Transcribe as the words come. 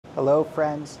Hello,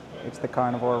 friends. It's the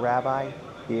Carnivore Rabbi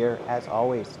here, as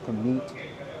always, to meet,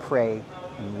 pray,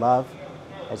 and love.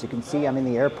 As you can see, I'm in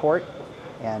the airport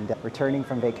and returning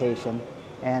from vacation,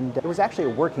 and it was actually a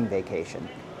working vacation.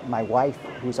 My wife,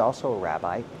 who's also a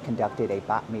rabbi, conducted a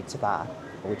bat mitzvah,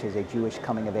 which is a Jewish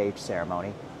coming-of-age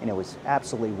ceremony, and it was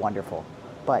absolutely wonderful.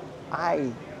 But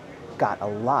I got a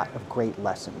lot of great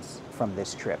lessons from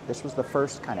this trip. This was the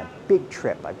first kind of big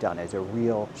trip I've done as a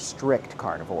real strict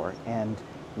carnivore, and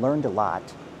learned a lot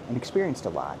and experienced a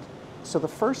lot. So the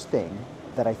first thing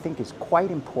that I think is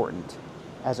quite important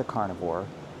as a carnivore,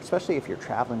 especially if you're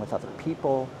traveling with other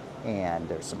people and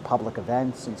there's some public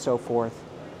events and so forth,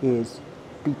 is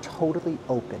be totally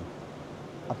open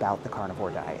about the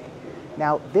carnivore diet.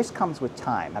 Now, this comes with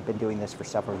time. I've been doing this for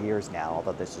several years now,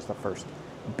 although this is the first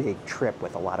big trip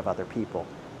with a lot of other people.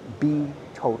 Be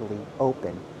totally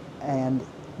open. And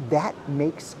that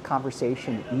makes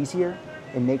conversation easier.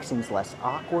 It makes things less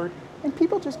awkward, and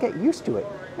people just get used to it.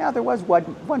 Now, there was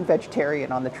one vegetarian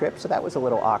on the trip, so that was a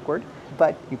little awkward,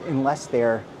 but unless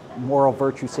they're moral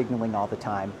virtue signaling all the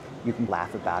time, you can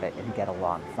laugh about it and get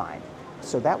along fine.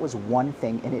 So that was one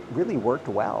thing, and it really worked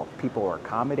well. People were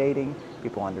accommodating,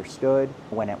 people understood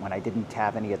when I didn't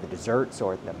have any of the desserts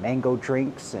or the mango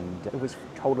drinks, and it was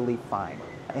totally fine.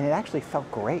 And it actually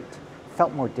felt great,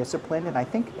 felt more disciplined, and I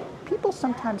think people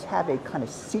sometimes have a kind of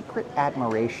secret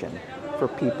admiration for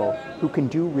people who can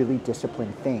do really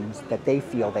disciplined things that they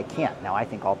feel they can't. Now, I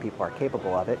think all people are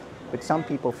capable of it, but some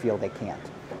people feel they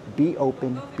can't. Be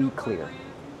open, be clear.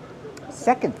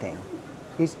 Second thing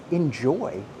is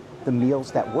enjoy the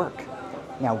meals that work.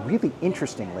 Now, really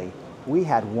interestingly, we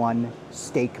had one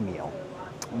steak meal.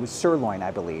 It was sirloin,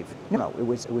 I believe. No, it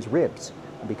was ribs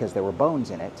because there were bones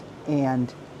in it,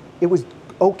 and it was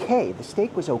okay. The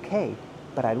steak was okay,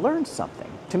 but I learned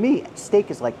something. To me, steak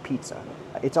is like pizza.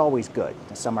 It's always good.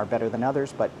 Some are better than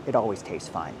others, but it always tastes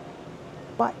fine.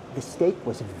 But the steak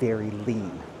was very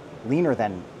lean, leaner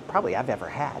than probably I've ever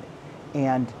had.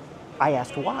 And I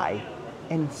asked why,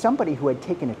 and somebody who had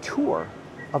taken a tour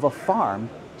of a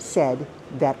farm said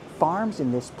that farms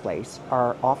in this place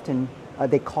are often,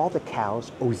 they call the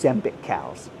cows Ozembic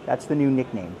cows. That's the new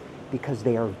nickname, because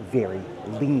they are very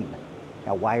lean.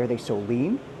 Now, why are they so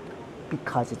lean?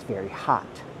 Because it's very hot.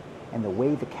 And the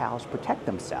way the cows protect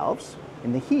themselves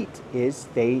in the heat is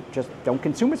they just don't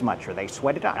consume as much, or they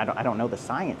sweat it out. I don't know the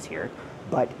science here,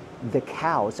 but the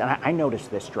cows, and I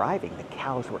noticed this driving, the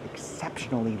cows were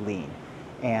exceptionally lean.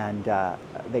 And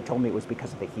they told me it was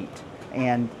because of the heat.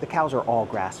 And the cows are all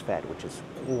grass-fed, which is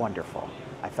wonderful.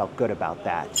 I felt good about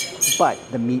that. But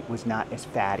the meat was not as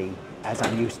fatty as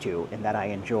I'm used to and that I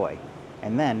enjoy.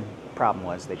 And then the problem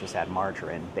was they just had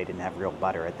margarine. They didn't have real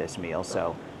butter at this meal,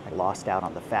 so I lost out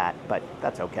on the fat, but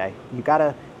that's okay.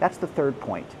 That's the third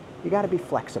point. You gotta be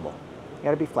flexible. You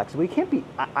gotta be flexible. You can't be,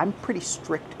 I'm pretty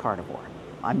strict carnivore.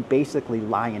 I'm basically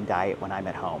lion diet when I'm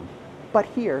at home. But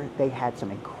here, they had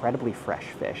some incredibly fresh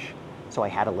fish. So I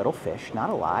had a little fish, not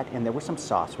a lot, and there was some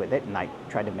sauce with it, and I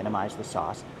tried to minimize the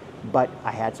sauce. But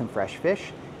I had some fresh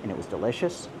fish, and it was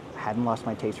delicious. I hadn't lost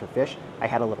my taste for fish. I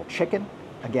had a little chicken.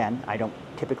 Again, I don't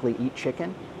typically eat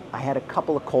chicken. I had a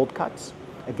couple of cold cuts.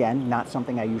 Again, not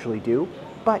something I usually do.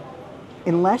 But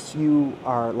unless you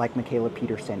are like Michaela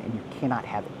Peterson and you cannot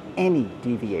have any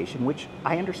deviation, which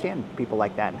I understand people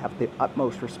like that and have the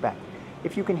utmost respect,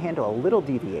 if you can handle a little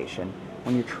deviation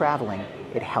when you're traveling,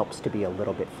 it helps to be a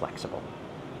little bit flexible.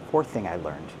 Fourth thing I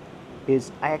learned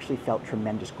is I actually felt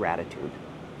tremendous gratitude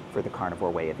for the carnivore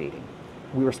way of eating.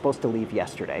 We were supposed to leave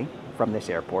yesterday from this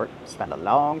airport, spend a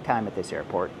long time at this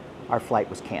airport. Our flight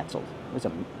was canceled. It was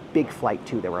a big flight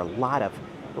too. There were a lot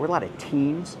of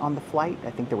teens on the flight.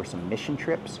 I think there were some mission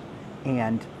trips,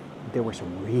 and there were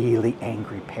some really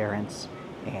angry parents,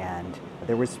 and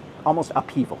there was almost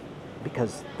upheaval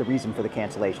because the reason for the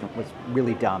cancellation was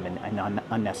really dumb and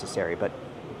unnecessary, but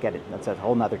get it, that's a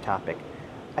whole nother topic.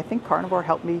 I think carnivore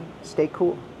helped me stay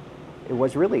cool. It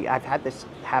was really, I've had this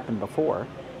happen before,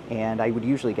 and I would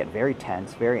usually get very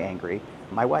tense, very angry.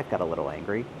 My wife got a little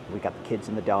angry. We got the kids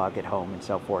and the dog at home and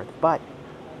so forth. But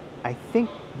I think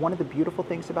one of the beautiful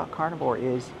things about carnivore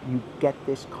is you get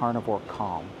this carnivore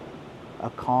calm,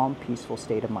 a calm, peaceful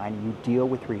state of mind, and you deal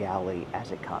with reality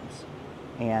as it comes.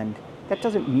 And that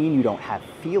doesn't mean you don't have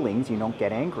feelings, you don't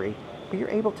get angry, but you're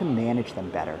able to manage them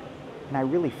better. And I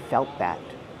really felt that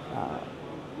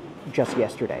just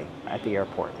yesterday at the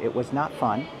airport. It was not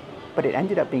fun, but it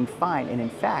ended up being fine. And in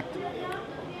fact,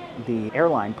 the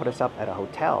airline put us up at a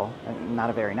hotel, not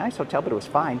a very nice hotel, but it was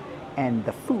fine. And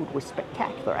the food was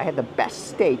spectacular. I had the best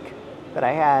steak that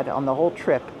I had on the whole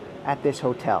trip at this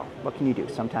hotel. What can you do?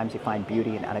 Sometimes you find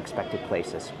beauty in unexpected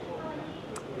places.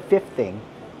 Fifth thing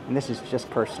and this is just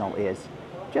personal, is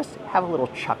just have a little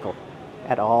chuckle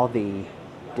at all the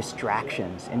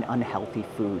distractions and unhealthy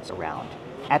foods around.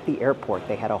 At the airport,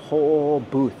 they had a whole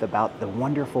booth about the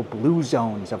wonderful blue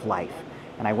zones of life.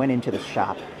 And I went into the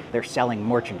shop. They're selling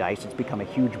merchandise. It's become a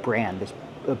huge brand, this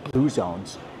blue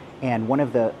zones. And one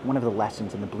of the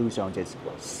lessons in the blue zones is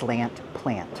slant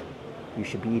plant. You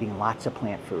should be eating lots of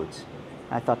plant foods.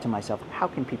 And I thought to myself, how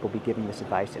can people be giving this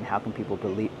advice and how can people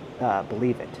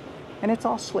believe it? And it's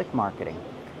all slick marketing.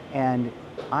 And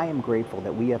I am grateful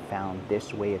that we have found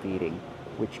this way of eating,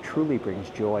 which truly brings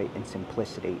joy and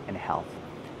simplicity and health.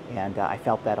 And I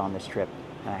felt that on this trip,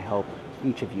 and I hope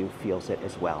each of you feels it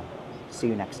as well. See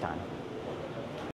you next time.